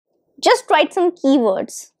Just write some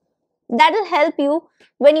keywords. That will help you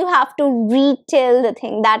when you have to retell the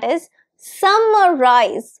thing, that is,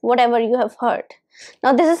 summarize whatever you have heard.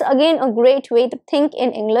 Now, this is again a great way to think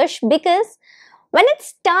in English, because when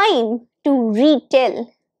it's time to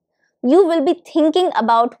retell, you will be thinking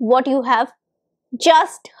about what you have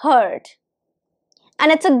just heard.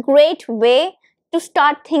 And it's a great way to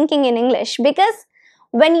start thinking in English, because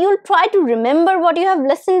when you'll try to remember what you have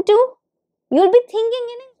listened to, you'll be thinking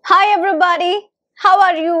in it. Hi everybody, how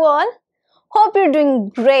are you all? Hope you're doing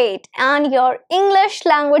great and your English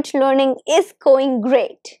language learning is going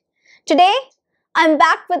great. Today, I'm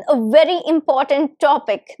back with a very important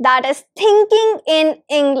topic, that is thinking in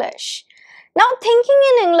English. Now, thinking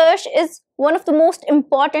in English is one of the most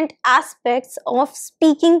important aspects of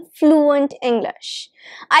speaking fluent English.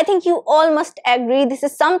 I think you all must agree this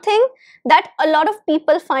is something that a lot of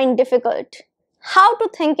people find difficult. How to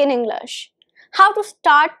think in English? How to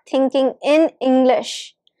start thinking in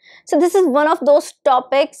English? So this is one of those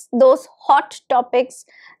topics, those hot topics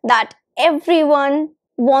that everyone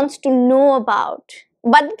wants to know about.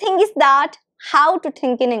 But the thing is that how to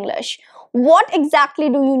think in English? What exactly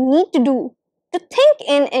do you need to do to think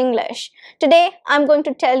in English? Today, I'm going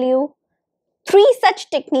to tell you 3 such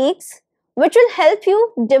techniques which will help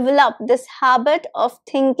you develop this habit of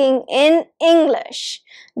thinking in English.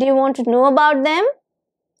 Do you want to know about them?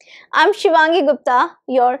 I'm Shivangi Gupta,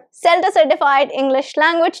 your CELTA certified English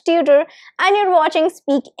language tutor, and you're watching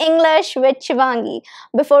Speak English with Shivangi.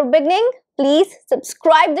 Before beginning, please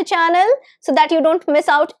subscribe the channel so that you don't miss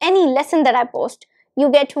out any lesson that I post. You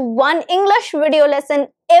get 1 English video lesson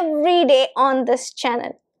every day on this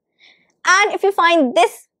channel. And if you find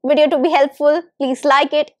this video to be helpful, please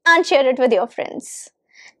like it and share it with your friends.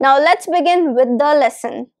 Now let's begin with the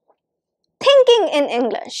lesson. Thinking in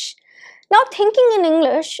English. Now, thinking in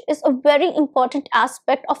English is a very important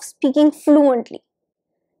aspect of speaking fluently.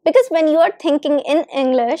 Because when you are thinking in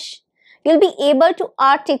English, you'll be able to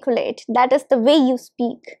articulate, that is the way you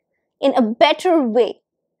speak, in a better way.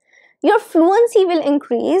 Your fluency will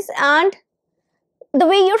increase and the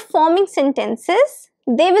way you're forming sentences,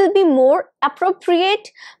 they will be more appropriate.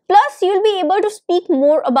 Plus, you'll be able to speak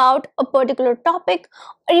more about a particular topic,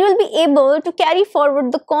 or you'll be able to carry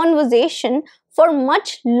forward the conversation for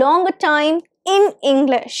much longer time in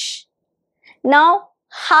English. Now,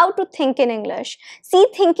 how to think in English? See,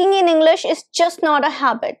 thinking in English is just not a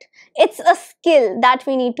habit. It's a skill that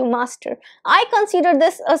we need to master. I consider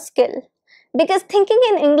this a skill because thinking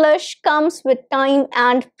in English comes with time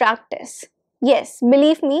and practice. Yes,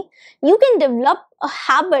 believe me, you can develop a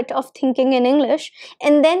habit of thinking in English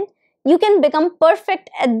and then you can become perfect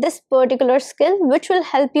at this particular skill, which will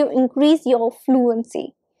help you increase your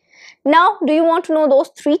fluency. Now, do you want to know those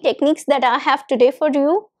 3 techniques that I have today for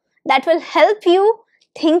you that will help you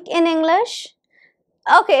think in English?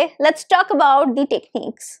 Okay, let's talk about the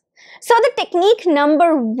techniques. So the technique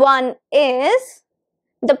number 1 is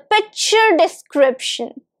the picture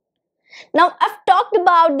description. Now, I've talked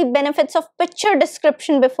about the benefits of picture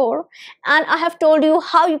description before, and I have told you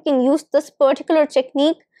how you can use this particular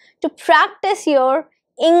technique to practice your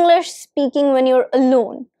English speaking when you're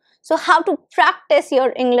alone. So how to practice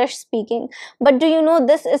your English speaking. But do you know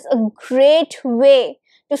this is a great way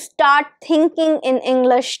to start thinking in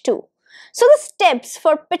English too. So the steps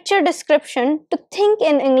for picture description to think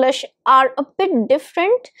in English are a bit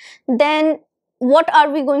different than what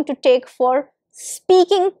are we going to take for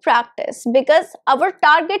speaking practice, because our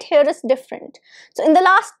target here is different. So in the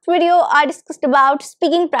last video, I discussed about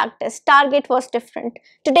speaking practice. Target was different.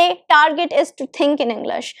 Today, target is to think in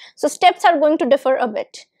English. So steps are going to differ a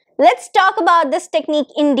bit. Let's talk about this technique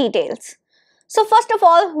in details. So first of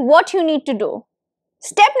all, what you need to do.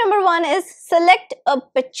 Step number 1 is select a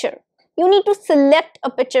picture. You need to select a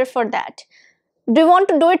picture for that. Do you want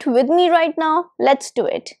to do it with me right now? Let's do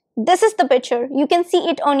it. This is the picture. You can see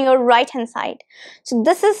it on your right hand side. So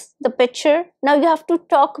this is the picture. Now you have to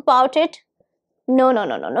talk about it. No.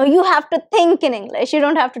 You have to think in English. You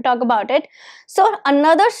don't have to talk about it. So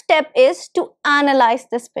another step is to analyze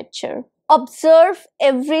this picture. Observe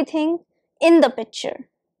everything in the picture.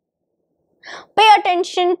 Pay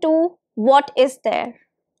attention to what is there.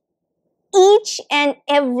 Each and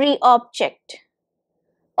every object.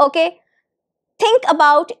 Okay? Think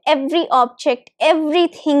about every object,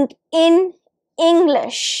 everything in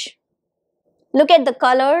English. Look at the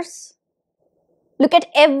colors. Look at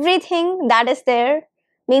everything that is there.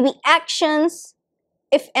 Maybe actions,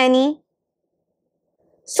 if any.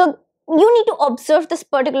 So you need to observe this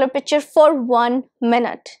particular picture for 1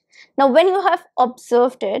 minute. Now, when you have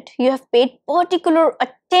observed it, you have paid particular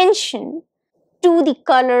attention to the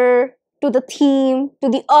color, to the theme, to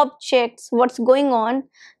the objects, what's going on.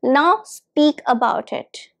 Now speak about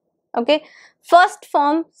it. Okay, first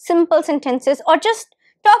form simple sentences or just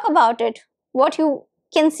talk about it, what you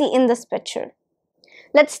can see in this picture.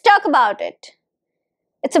 Let's talk about it.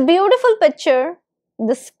 It's a beautiful picture.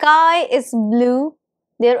 The sky is blue.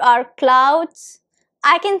 There are clouds.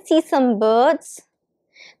 I can see some birds.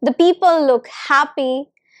 The people look happy.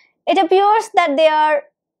 It appears that they are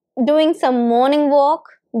doing some morning walk.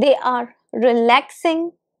 They are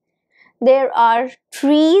relaxing. There are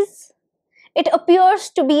trees. It appears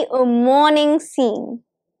to be a morning scene.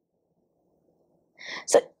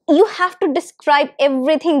 So you have to describe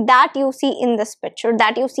everything that you see in this picture,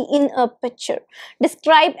 that you see in a picture.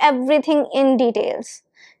 Describe everything in details.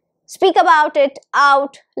 Speak about it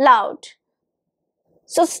out loud.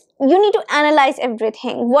 So you need to analyze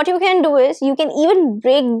everything. What you can do is you can even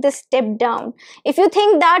break this step down. If you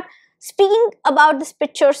think that speaking about this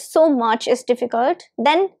picture so much is difficult,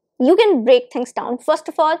 then you can break things down. First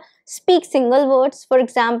of all, speak single words. For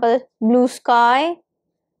example, blue sky,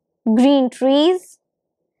 green trees,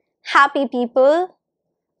 happy people,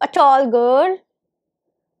 a tall girl,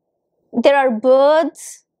 there are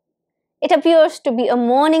birds, it appears to be a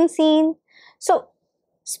morning scene. So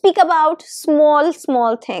speak about small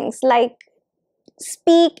things, like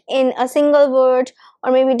speak in a single word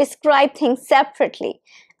or maybe describe things separately.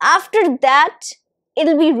 After that,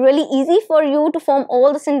 it'll be really easy for you to form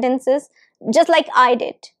all the sentences just like I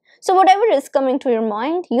did. So whatever is coming to your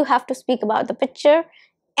mind, you have to speak about the picture,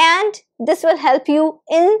 and this will help you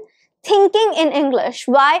in thinking in English.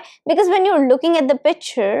 Why? Because when you're looking at the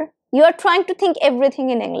picture, you are trying to think everything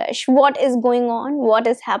in English. What is going on? What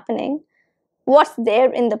is happening? What's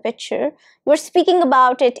there in the picture? You're speaking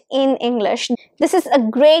about it in English. This is a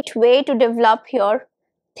great way to develop your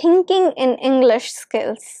thinking in English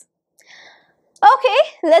skills. Okay,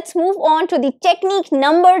 let's move on to the technique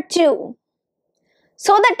number 2.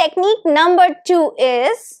 So the technique number 2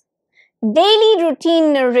 is daily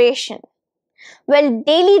routine narration. Well,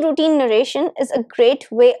 daily routine narration is a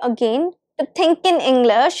great way again to think in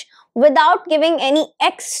English without giving any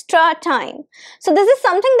extra time. So this is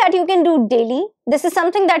something that you can do daily. This is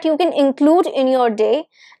something that you can include in your day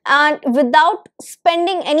and without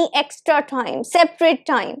spending any extra time, separate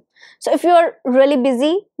time. So if you're really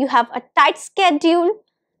busy, you have a tight schedule,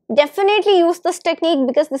 definitely use this technique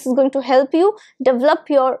because this is going to help you develop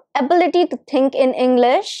your ability to think in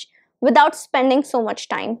English without spending so much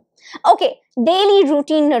time. Okay, daily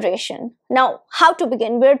routine narration. Now, how to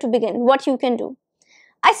begin? Where to begin? What you can do?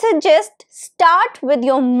 I suggest start with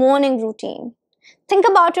your morning routine. Think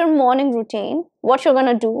about your morning routine, what you're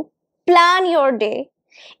gonna do, plan your day,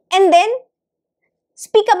 and then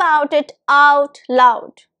speak about it out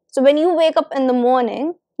loud. So when you wake up in the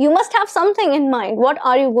morning, you must have something in mind. What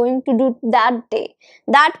are you going to do that day,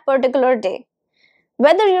 that particular day?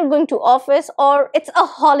 Whether you're going to office or it's a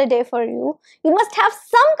holiday for you, you must have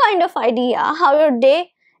some kind of idea how your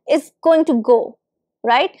day is going to go,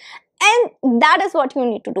 right? And that is what you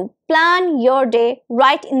need to do. Plan your day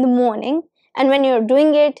right in the morning, and when you're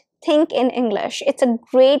doing it, think in English. It's a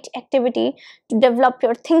great activity to develop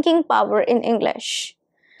your thinking power in English.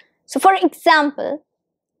 So for example,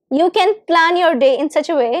 you can plan your day in such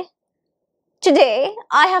a way. Today,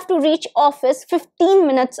 I have to reach office 15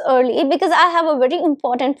 minutes early because I have a very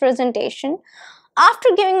important presentation. After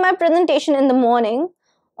giving my presentation in the morning,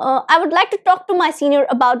 I would like to talk to my senior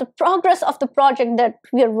about the progress of the project that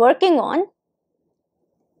we are working on. And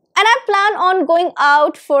I plan on going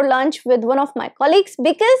out for lunch with one of my colleagues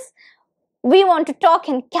because we want to talk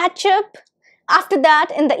and catch up. After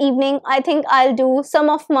that, in the evening, I think I'll do some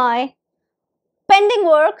of my pending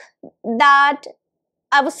work that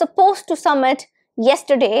I was supposed to submit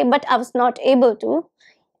yesterday, but I was not able to.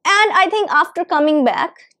 And I think after coming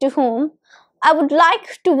back to home, I would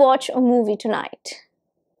like to watch a movie tonight.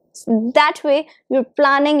 So that way, you're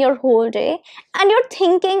planning your whole day and you're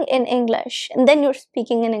thinking in English, and then you're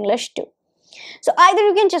speaking in English too. So either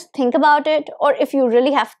you can just think about it, or if you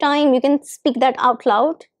really have time, you can speak that out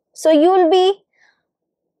loud. So you will be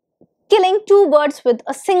killing two birds with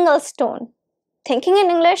a single stone. Thinking in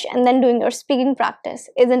English and then doing your speaking practice.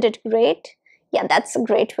 Isn't it great? Yeah, that's a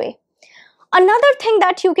great way. Another thing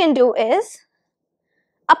that you can do is,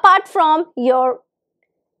 apart from your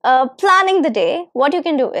planning the day, what you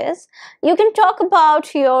can do is, you can talk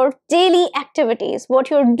about your daily activities, what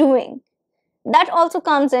you're doing. That also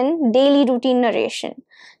comes in daily routine narration.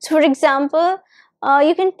 So for example,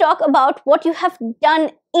 you can talk about what you have done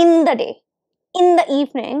in the day. In the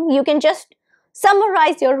evening, you can just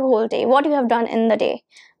summarize your whole day, what you have done in the day.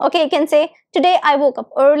 Okay, you can say, today I woke up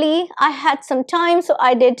early, I had some time, so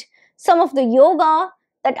I did some of the yoga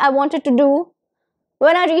that I wanted to do.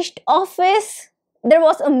 When I reached office, there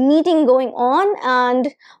was a meeting going on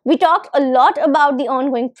and we talked a lot about the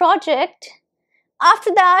ongoing project.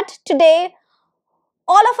 After that, today,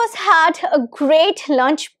 all of us had a great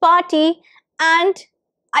lunch party and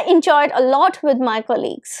I enjoyed a lot with my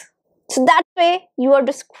colleagues. So that way, you are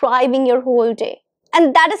describing your whole day.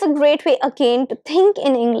 And that is a great way again to think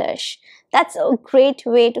in English. That's a great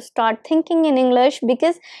way to start thinking in English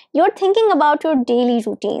because you're thinking about your daily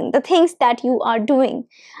routine, the things that you are doing.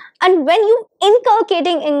 And when you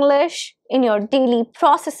inculcating English in your daily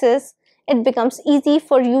processes, it becomes easy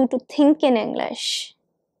for you to think in English.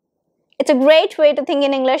 It's a great way to think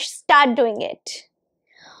in English. Start doing it.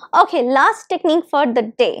 Okay, last technique for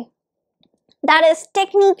the day. That is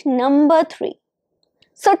technique number 3.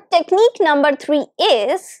 So technique number 3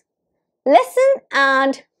 is listen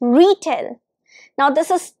and retell. Now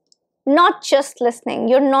this is not just listening.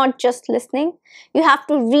 You're not just listening. You have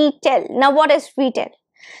to retell. Now what is retell?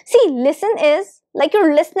 See, listen is like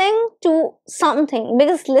you're listening to something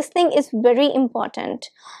because listening is very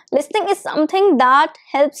important. Listening is something that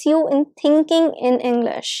helps you in thinking in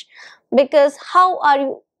English. Because how are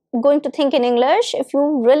you going to think in English if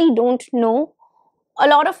you really don't know a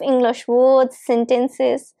lot of English words,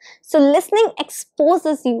 sentences? So listening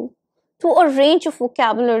exposes you to a range of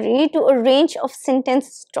vocabulary, to a range of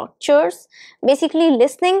sentence structures. Basically,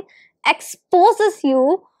 listening exposes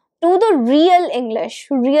you to the real English,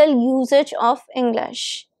 real usage of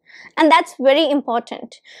English. And that's very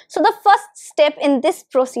important. So the first step in this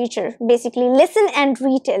procedure, basically listen and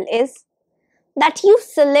retell, is that you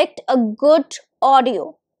select a good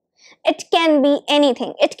audio. It can be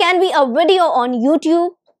anything. It can be a video on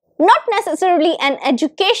YouTube, not necessarily an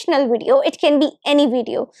educational video. It can be any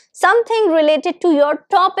video, something related to your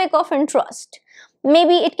topic of interest.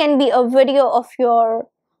 Maybe it can be a video of your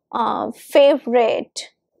favorite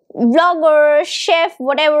vlogger, chef,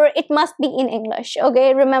 whatever. It must be in English.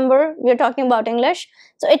 Okay, remember, we're talking about English,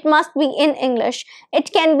 so it must be in English.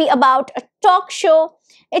 It can be about a talk show.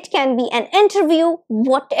 It can be an interview,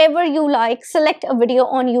 whatever you like. Select a video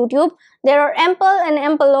on YouTube. There are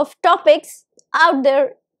ample of topics out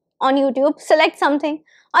there on YouTube. Select something.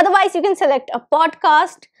 Otherwise, you can select a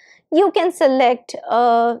podcast. You can select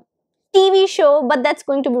a TV show, but that's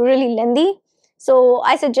going to be really lengthy. So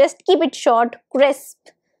I suggest keep it short, crisp.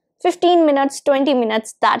 15 minutes, 20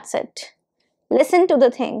 minutes, that's it. Listen to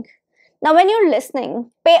the thing. Now, when you're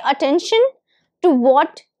listening, pay attention to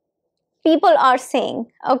what people are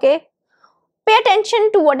saying, okay? Pay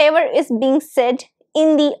attention to whatever is being said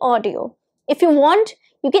in the audio. If you want,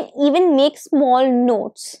 you can even make small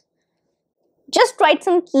notes. Just write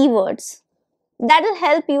some keywords. That'll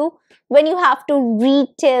help you when you have to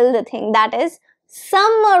retell the thing. That is,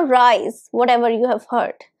 summarize whatever you have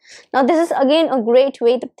heard. Now, this is again a great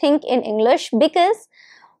way to think in English because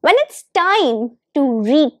when it's time to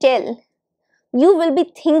retell, you will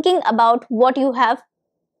be thinking about what you have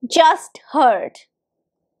just heard.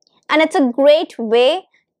 And it's a great way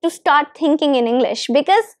to start thinking in English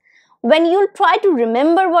because when you'll try to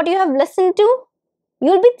remember what you have listened to,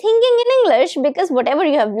 you'll be thinking in English because whatever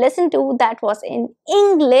you have listened to, that was in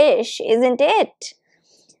English, isn't it?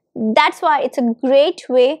 That's why it's a great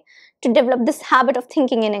way to develop this habit of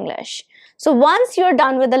thinking in English. So once you're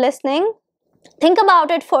done with the listening, think about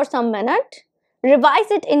it for some minute, revise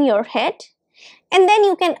it in your head, and then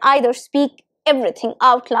you can either speak everything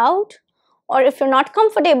out loud, or if you're not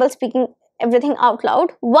comfortable speaking everything out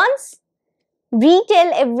loud, once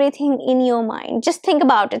retell everything in your mind. Just think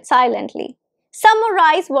about it silently.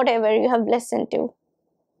 Summarize whatever you have listened to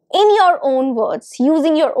in your own words,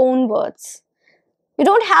 using your own words. You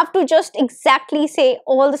don't have to just exactly say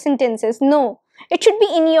all the sentences. No, it should be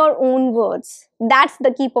in your own words. That's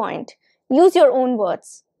the key point. Use your own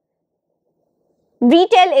words.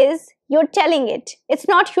 Retell is you're telling it. It's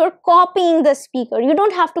not you're copying the speaker. You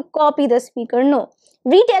don't have to copy the speaker. No.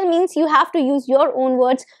 Retell means you have to use your own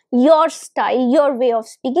words, your style, your way of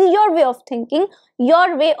speaking, your way of thinking,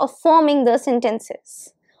 your way of forming the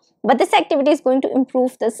sentences. But this activity is going to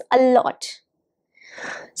improve this a lot.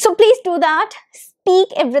 So please do that. Speak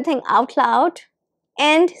everything out loud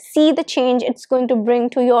and see the change it's going to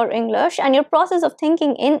bring to your English and your process of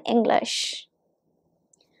thinking in English.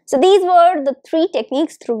 So these were the 3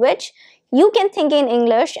 techniques through which you can think in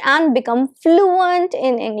English and become fluent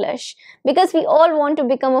in English, because we all want to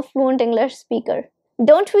become a fluent English speaker,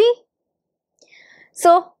 don't we?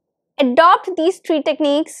 So adopt these 3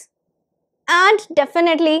 techniques and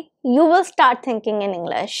definitely you will start thinking in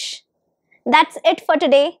English. That's it for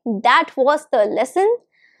today. That was the lesson.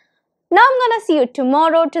 Now I'm gonna see you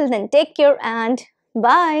tomorrow. Till then, take care and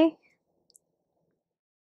bye.